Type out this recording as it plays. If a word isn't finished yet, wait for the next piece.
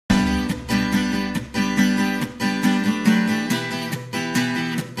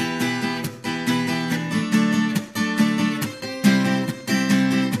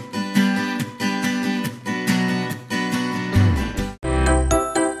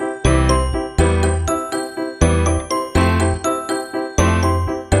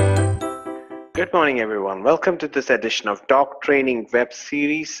Good morning, everyone. Welcome to this edition of Doc Training web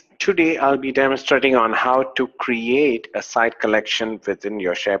series. Today, I'll be demonstrating on how to create a site collection within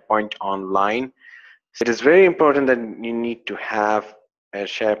your SharePoint Online. It is very important that you need to have a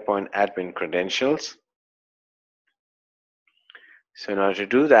SharePoint Admin Credentials. So in order to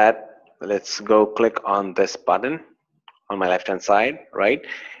do that, let's go click on this button on my left-hand side, right?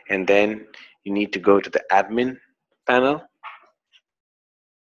 And then you need to go to the Admin panel.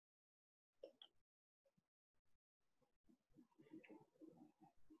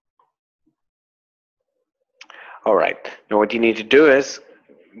 All right, now what you need to do is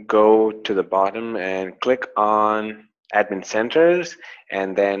go to the bottom and click on Admin Centers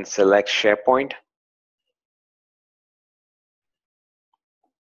and then select SharePoint.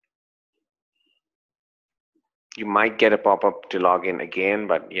 You might get a pop-up to log in again,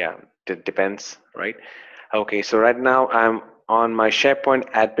 but yeah, it depends, right? Okay, so right now I'm on my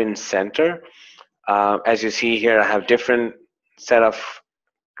SharePoint Admin Center. As you see here, I have different set of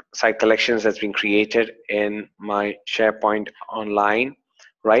site collections that's been created in my SharePoint Online,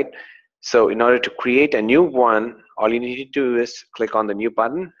 right? So in order to create a new one, all you need to do is click on the new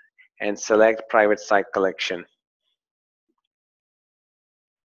button and select private site collection.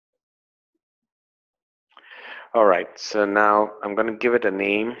 All right, so now I'm going to give it a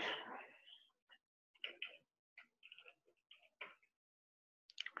name.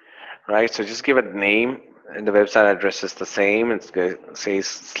 Right, so just give it a name, and the website address is the same. It says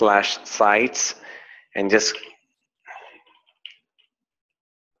 /sites, and I'm just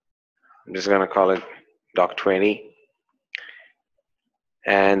going to call it doc20.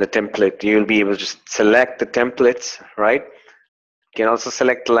 And the template, you'll be able to just select the templates, right? You can also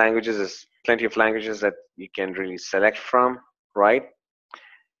select the languages. There's plenty of languages that you can really select from, right?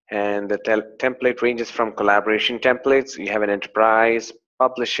 And the template ranges from collaboration templates. You have an enterprise,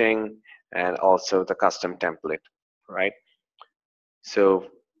 publishing, and also the custom template, right? So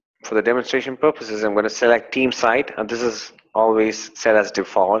for the demonstration purposes, I'm going to select team site, and this is always set as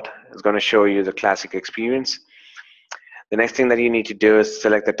default. It's going to show you the classic experience. The next thing that you need to do is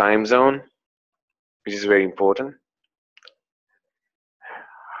select the time zone, which is very important.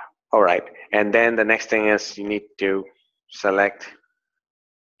 All right, and then the next thing is you need to select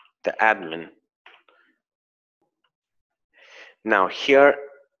the admin. Now here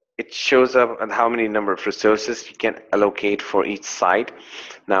it shows up on how many number of resources you can allocate for each site.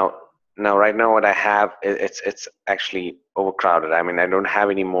 Now right now what I have, it's actually overcrowded. I mean, I don't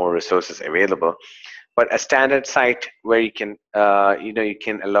have any more resources available. But a standard site where you can you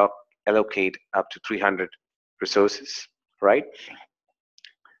can allocate up to 300 resources, right?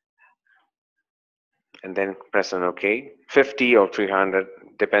 And then press on OK. 50 or 300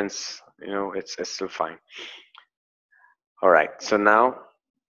 depends. It's still fine. All right. So now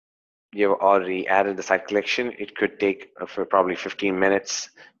you've already added the site collection. It could take for probably 15 minutes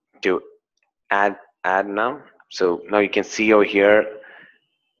to add now. So now you can see over here.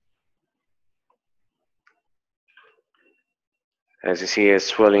 As you see, it's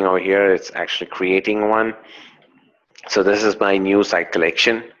swirling over here. It's actually creating one. So this is my new site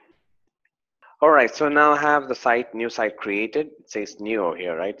collection. All right, so now I have the new site created. It says new over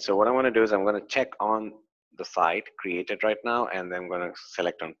here, right? So what I want to do is I'm going to check on the site created right now, and then I'm going to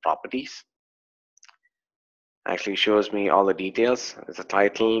select on properties. Actually shows me all the details. It's a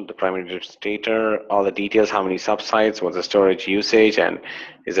title, the primary administrator, all the details, how many subsites, what's the storage usage, and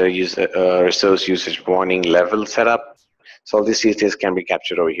is there a resource usage warning level set up. So all these details can be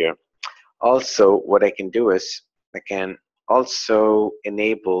captured over here. Also, what I can do is I can also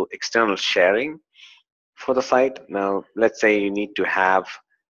enable external sharing for the site. Now, let's say you need to have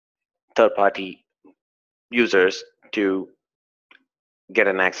third-party users to get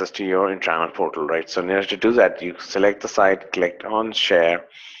an access to your intranet portal, right? So in order to do that, you select the site, click on share,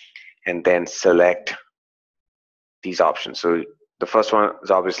 and then select these options. So the first one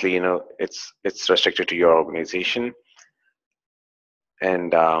is obviously, it's restricted to your organization.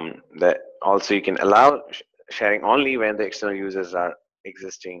 And that also you can allow sharing only when the external users are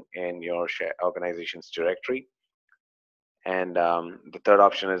existing in your organization's directory. And the third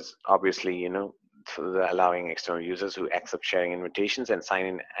option is obviously, for the allowing external users who accept sharing invitations and sign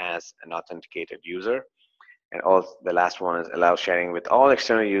in as an authenticated user. And the last one is allow sharing with all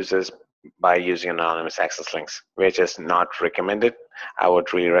external users by using anonymous access links, which is not recommended. I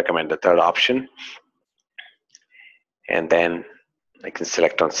would really recommend the third option. And then I can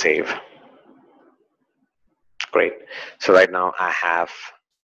select on save. Great. So right now I have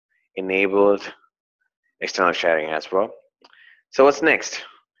enabled external sharing as well. So what's next?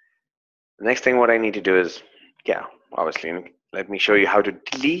 The next thing what I need to do is, obviously, let me show you how to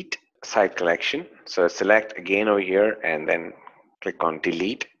delete Site Collection. So select again over here and then click on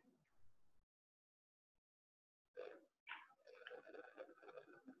delete.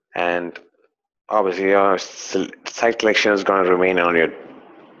 And obviously your site collection is going to remain on your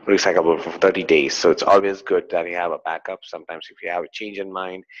recyclable for 30 days. So it's always good that you have a backup. Sometimes if you have a change in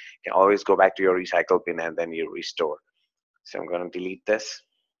mind, you can always go back to your recycle bin and then you restore. So I'm going to delete this.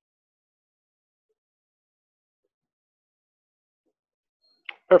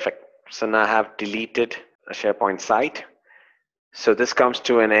 Perfect. So now I have deleted a SharePoint site. So this comes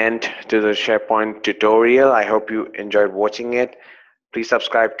to an end to the SharePoint tutorial. I hope you enjoyed watching it. Please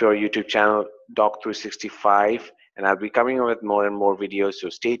subscribe to our YouTube channel, Doc365, and I'll be coming up with more and more videos. So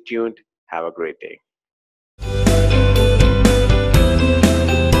stay tuned. Have a great day.